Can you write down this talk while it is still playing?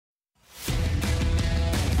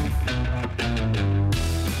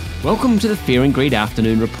Welcome to the Fear and Greed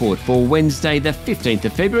Afternoon Report for Wednesday, the 15th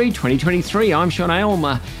of February, 2023. I'm Sean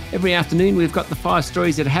Aylmer. Every afternoon, we've got the 5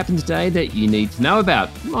 stories that happened today that you need to know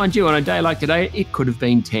about. Mind you, on a day like today, it could have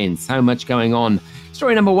been 10. So much going on.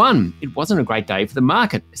 Story number 1, it wasn't a great day for the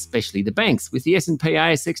market, especially the banks, with the S&P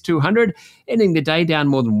ASX 200 ending the day down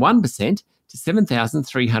more than 1% to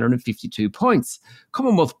 7,352 points.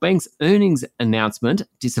 Commonwealth Bank's earnings announcement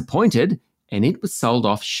disappointed, and it was sold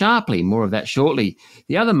off sharply. More of that shortly.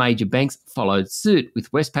 The other major banks followed suit,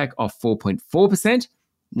 with Westpac off 4.4%,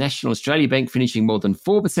 National Australia Bank finishing more than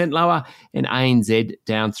 4% lower, and ANZ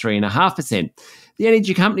down 3.5%. The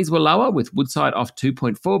energy companies were lower, with Woodside off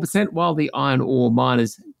 2.4%, while the iron ore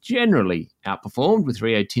miners generally outperformed, with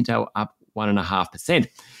Rio Tinto up 1.5%.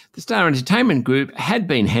 The Star Entertainment Group had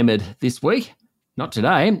been hammered this week. Not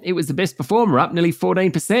today. It was the best performer, up nearly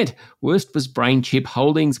 14%. Worst was BrainChip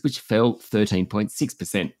Holdings, which fell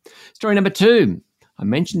 13.6%. Story number 2. I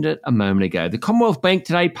mentioned it a moment ago. The Commonwealth Bank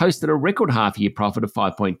today posted a record half-year profit of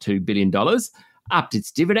 $5.2 billion, upped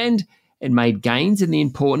its dividend, and made gains in the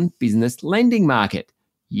important business lending market.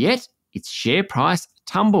 Yet, its share price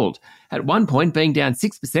tumbled, at one point being down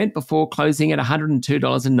 6% before closing at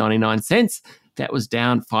 $102.99. That was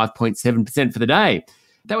down 5.7% for the day.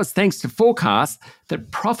 That was thanks to forecasts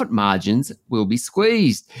that profit margins will be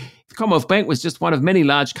squeezed. The Commonwealth Bank was just one of many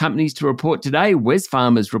large companies to report today.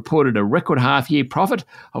 Wesfarmers reported a record half-year profit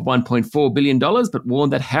of $1.4 billion, but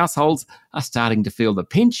warned that households are starting to feel the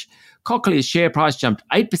pinch. Cochlear's share price jumped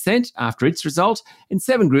 8% after its result, and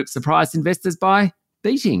Seven Group surprised investors by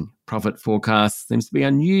beating profit forecasts. Seems to be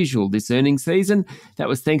unusual this earnings season. That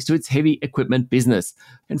was thanks to its heavy equipment business.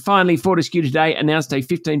 And finally, Fortescue today announced a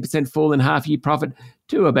 15% fall in half-year profit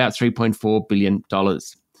to about $3.4 billion.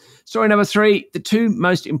 Story number 3, the 2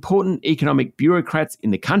 most important economic bureaucrats in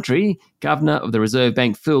the country, Governor of the Reserve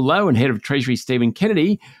Bank Phil Lowe and Head of Treasury Stephen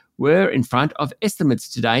Kennedy, were in front of estimates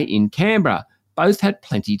today in Canberra. Both had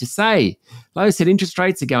plenty to say. Lowe said interest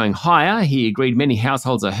rates are going higher. He agreed many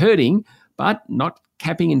households are hurting, but not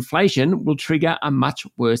capping inflation will trigger a much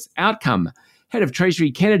worse outcome. Head of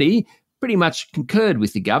Treasury Kennedy pretty much concurred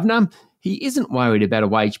with the governor. He isn't worried about a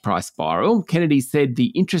wage price spiral. Kennedy said the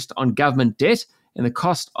interest on government debt and the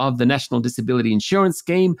cost of the National Disability Insurance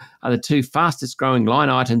Scheme are the 2 fastest growing line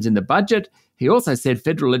items in the budget. He also said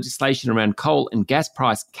federal legislation around coal and gas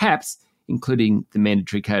price caps, including the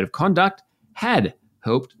Mandatory Code of Conduct, had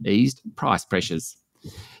helped ease price pressures.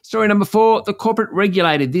 Story number 4, the corporate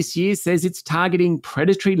regulator this year says it's targeting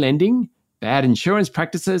predatory lending, bad insurance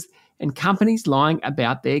practices, and companies lying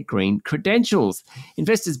about their green credentials.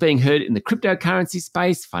 Investors being heard in the cryptocurrency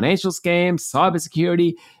space, financial scams,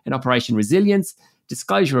 cybersecurity, and operation resilience.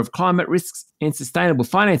 Disclosure of climate risks and sustainable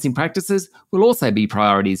financing practices will also be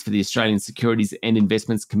priorities for the Australian Securities and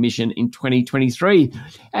Investments Commission in 2023.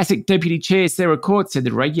 ASIC Deputy Chair Sarah Court said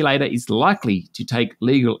the regulator is likely to take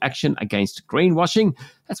legal action against greenwashing.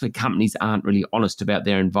 That's where companies aren't really honest about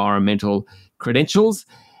their environmental credentials.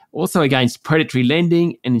 Also against predatory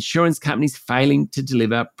lending and insurance companies failing to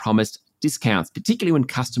deliver promised discounts, particularly when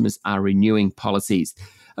customers are renewing policies.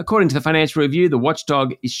 According to the Financial Review, the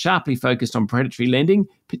watchdog is sharply focused on predatory lending,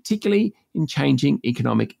 particularly in changing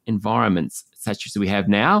economic environments, such as we have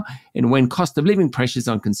now, and when cost of living pressures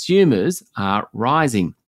on consumers are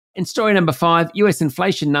rising. And story number 5, US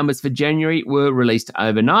inflation numbers for January were released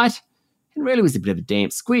overnight, and really was a bit of a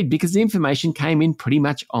damp squid because the information came in pretty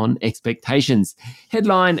much on expectations.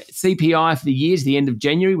 Headline CPI for the year to the end of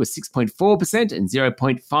January was 6.4% and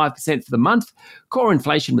 0.5% for the month. Core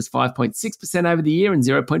inflation was 5.6% over the year and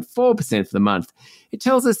 0.4% for the month. It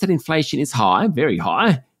tells us that inflation is high, very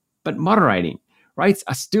high, but moderating. Rates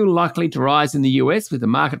are still likely to rise in the US, with the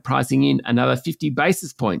market pricing in another 50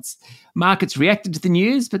 basis points. Markets reacted to the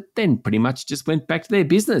news, but then pretty much just went back to their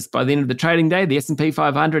business. By the end of the trading day, the S&P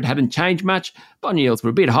 500 hadn't changed much. Bond yields were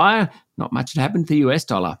a bit higher. Not much had happened to the US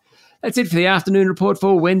dollar. That's it for the afternoon report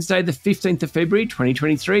for Wednesday, the 15th of February,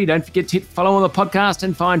 2023. Don't forget to hit follow on the podcast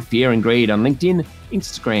and find Fear and Greed on LinkedIn,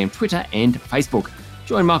 Instagram, Twitter, and Facebook.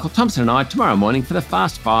 Join Michael Thompson and I tomorrow morning for the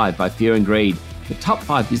Fast 5 by Fear and Greed. The top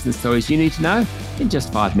 5 business stories you need to know in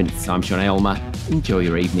just 5 minutes. I'm Sean Aylmer. Enjoy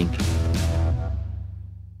your evening.